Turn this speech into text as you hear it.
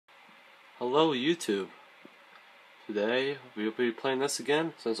Hello YouTube. Today we'll be playing this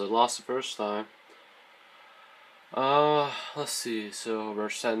again since I lost the first time. Let's see. So we're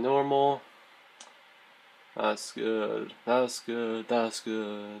set normal. That's good. That's good. That's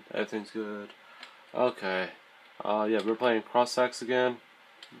good. Everything's good. Okay. Yeah, we're playing Cossack again.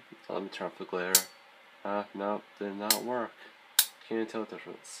 So let me turn off the glare. Nope, did not work. Can't tell the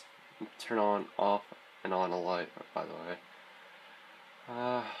difference. Turn on, off, and on a light, by the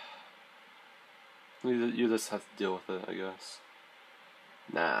way. You just have to deal with it, I guess.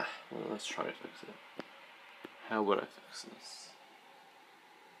 Nah, well, let's try to fix it. How would I fix this?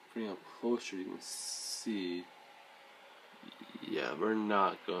 Bring up closer, you can see. Yeah, we're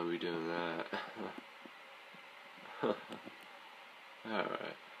not going to be doing that.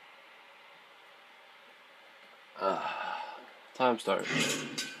 Alright. Time starts.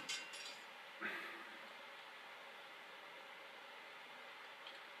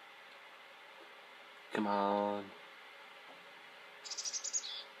 Come on.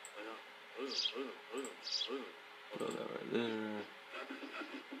 Throw that right there.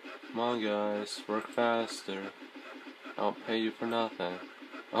 Come on, guys. Work faster. I don't pay you for nothing.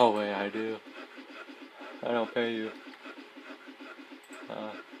 Oh, wait, I do. I don't pay you.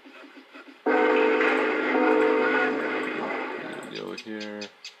 Go here.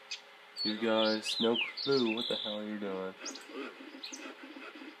 You guys, no clue what the hell you're doing.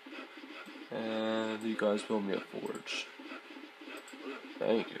 And you guys build me a forge.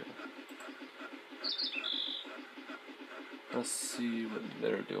 Thank you. Let's see what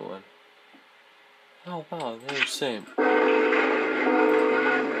they're doing. Oh wow, they're the same. I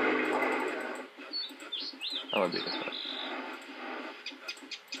want to be different.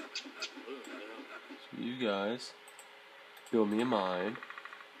 So you guys build me a mine.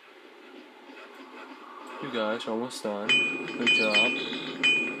 You guys are almost done. Good job.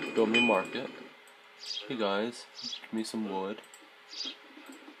 Build me a market. You guys, give me some wood.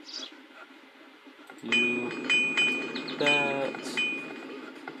 You, that.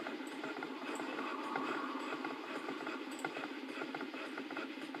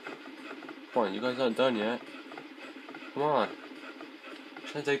 Come on, you guys aren't done yet. Come on. It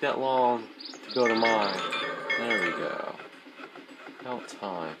shouldn't take that long to build a mine. There we go. About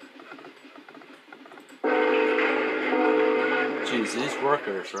time. Jeez, these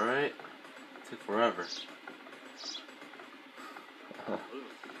workers, right? Took forever.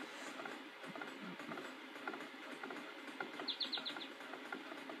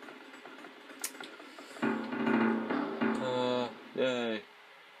 Yay.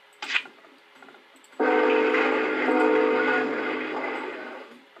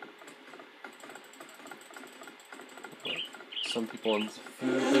 Some people in the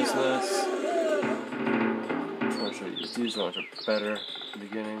food business. I'm trying to show you these ones are better in the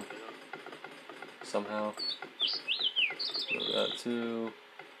beginning. Somehow. So that too.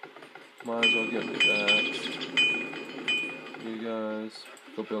 Might as well give me that. You guys,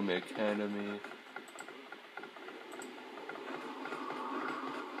 go build me an academy.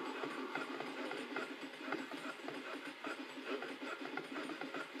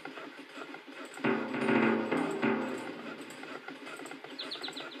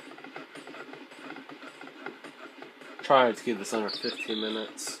 Trying to keep this under 15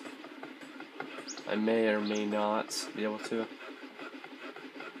 minutes. I may or may not be able to.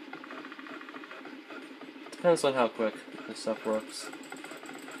 Depends on how quick this stuff works.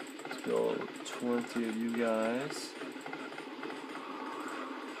 Let's build 20 of you guys.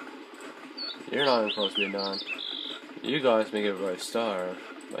 You're not even supposed to be done. You guys make everybody starve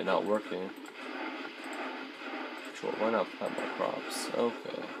by not working. Sure, why not plant my crops?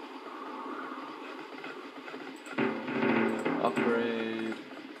 Okay. Upgrade.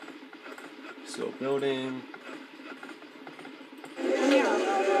 Still building.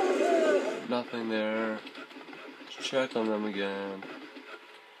 Nothing there. Check on them again.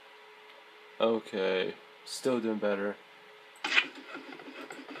 Okay. Still doing better.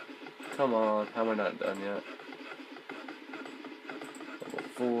 Come on. How am I not done yet? Level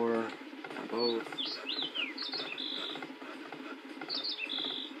 4. Both.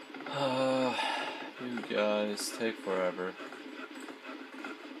 You guys take forever.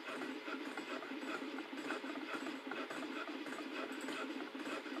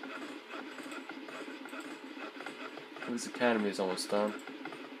 This academy is almost done.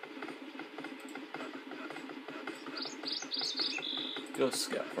 Go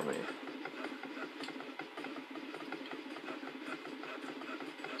scout for me.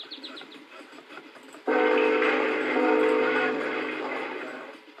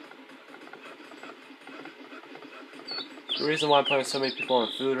 The reason why I'm putting so many people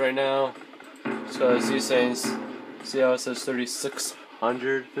on food right now because these things, see how it says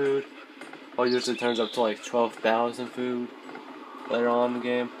 3,600 food? Oh, usually turns up to like 12,000 food later on in the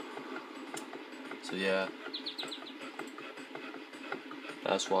game. So yeah,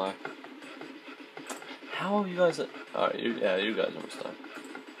 that's why. How are you guys? Alright, yeah, you guys almost done.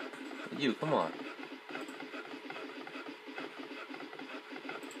 You, come on.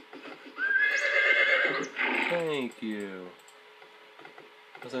 Thank you.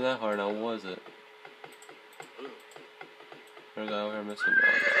 Wasn't that hard now, was it? There's a guy over here missing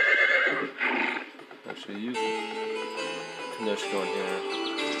now. Actually, you can just go in here.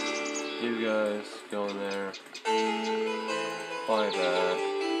 You guys go in there. Buy that.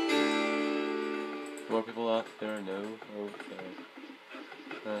 More people out there? No? Okay.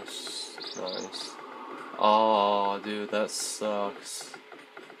 That's nice. Oh, dude, that sucks.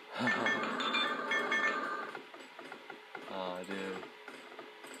 Ah, dude.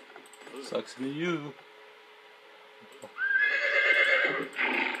 Sucks for you.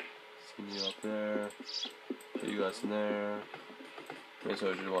 See me up there. Get you guys in there. Make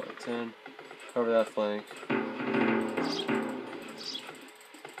sure you want a 10. Cover that flank.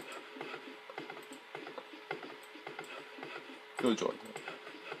 Go join.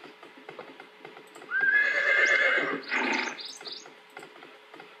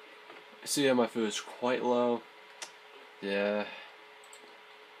 See how my food is quite low. Yeah.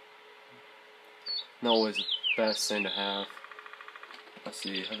 Not always the best thing to have. Let's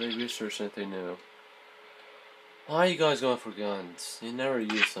see, have they researched anything new? Why are you guys going for guns? You never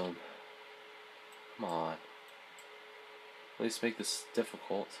use them. Come on. At least make this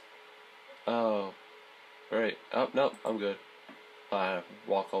difficult. Oh. Right. Oh, no, I'm good. I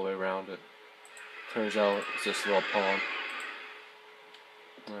walk all the way around it. Turns out it's just a little pawn.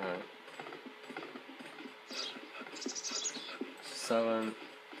 Alright. 7,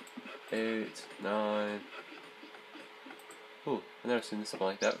 8, 9. Ooh, I've never seen something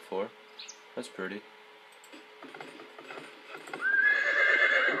like that before. That's pretty.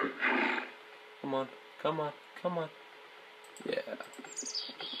 Come on, come on, come on. Yeah.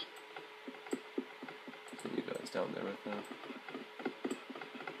 Get you guys down there with them.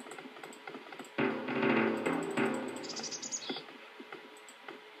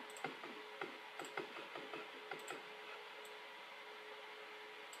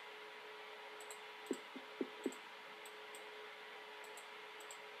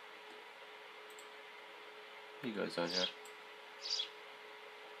 You guys down here.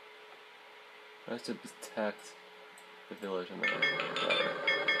 I have to protect the village and the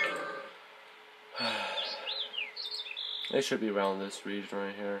they should be around this region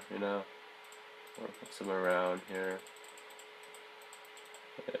right here, you know? Or somewhere around here.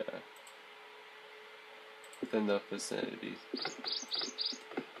 Yeah. Within the vicinity.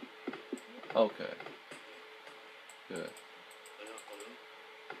 Okay. Good.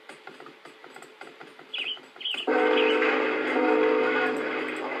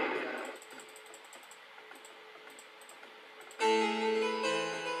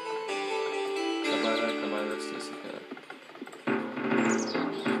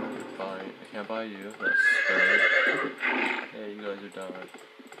 I can't buy you, that's great. Yeah, you guys are done.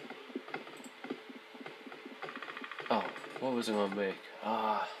 Oh, what was I gonna make?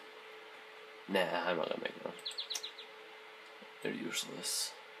 Nah, I'm not gonna make them. They're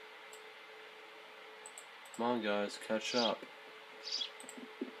useless. Come on guys, catch up.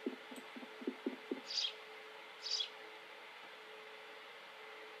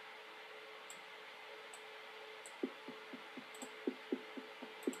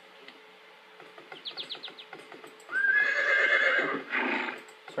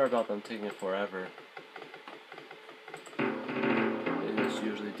 Sorry about them taking forever. They just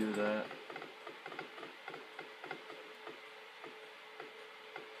usually do that.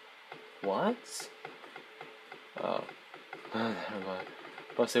 What? Oh. Never mind.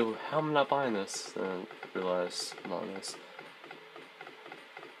 I say, well, how am I not buying this? Then realize I'm on this.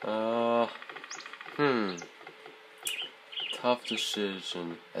 Tough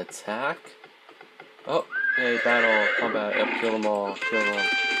decision. Attack? Oh, hey, battle, combat, yep, kill them all, kill them.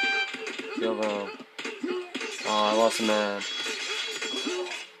 Kill them. Oh, I lost a man.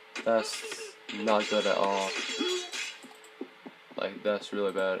 That's not good at all. Like, that's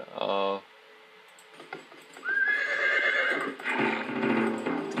really bad.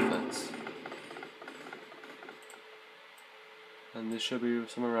 Defense. And this should be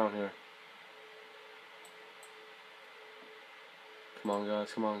somewhere around here. Come on,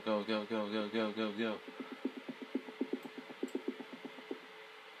 guys, come on, go, go, go, go, go, go, go.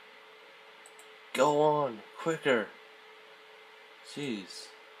 Go on, quicker. Jeez.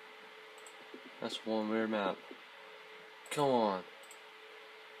 That's one weird map. Come on.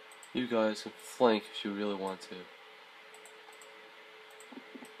 You guys can flank if you really want to.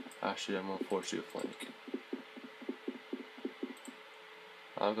 Actually, I'm gonna force you to flank.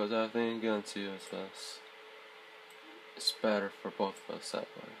 Because I think against you is this. It's better for both of us that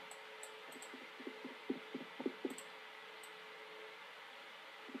way.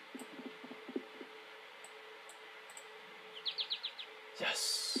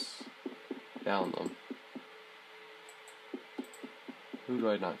 Yes! Down them. Who do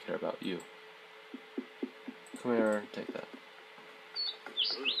I not care about? You. Come here, take that.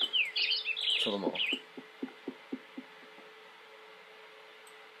 Kill them all.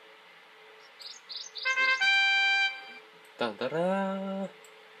 Dun da da!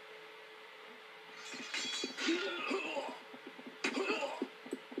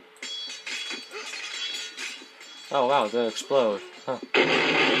 Oh wow, they explode. Huh.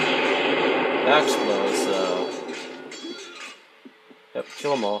 That explodes, so... Yep,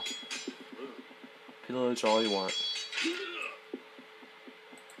 kill them all. Pillage all you want.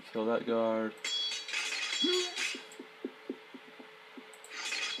 Kill that guard.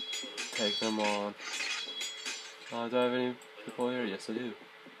 Take them on. Do I have any people here? Yes, I do.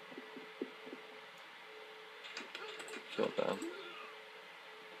 Kill them.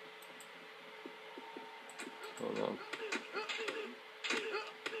 Kill them.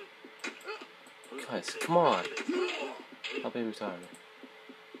 Guys, come on! I'll be retarded.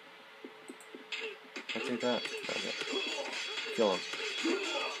 I take that. Okay. Kill him.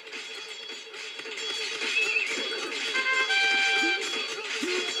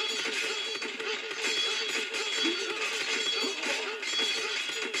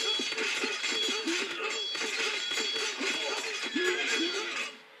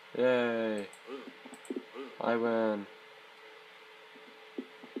 Yay! I win.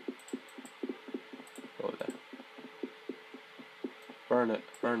 Go there. Burn it,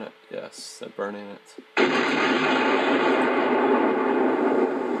 burn it. Yes, they're burning it.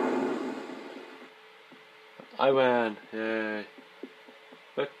 I win. Yay.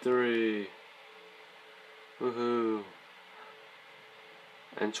 Victory. Woohoo.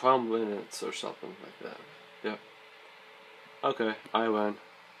 And 12 minutes or something like that. Yep. Okay, I win.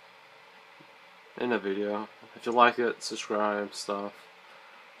 In the video. If you like it, subscribe, stuff.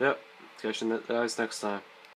 Yep. Catch you guys next time.